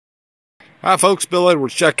Hi folks, Bill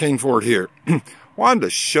Edwards, Jack Kane Ford here. Wanted to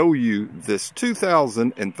show you this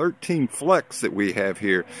 2013 Flex that we have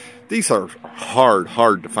here. These are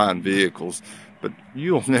hard to find vehicles, but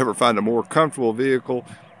you'll never find a more comfortable vehicle.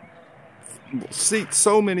 Will seat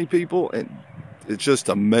so many people, and it's just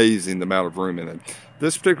amazing the amount of room in it.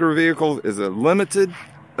 This particular vehicle is a limited.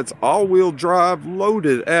 It's all-wheel drive,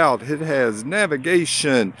 loaded out. It has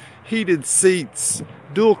navigation, heated seats,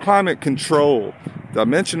 dual climate control. I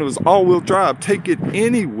mentioned it was all-wheel drive. Take it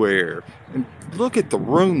anywhere and look at the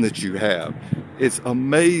room that you have. It's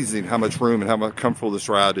amazing how much room and how much comfortable this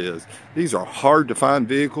ride is. These are hard to find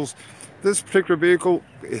vehicles. This particular vehicle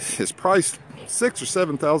is priced $6,000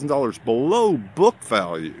 or $7,000 below book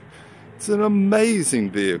value. It's an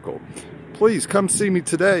amazing vehicle. Please come see me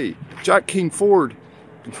today. Jack Kane Ford.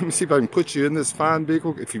 Let me see if I can put you in this fine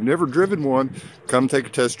vehicle. If you've never driven one, come take a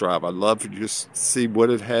test drive. I'd love for you to just see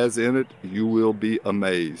what it has in it. You will be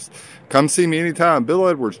amazed. Come see me anytime. Bill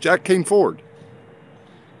Edwards, Jack Kane Ford.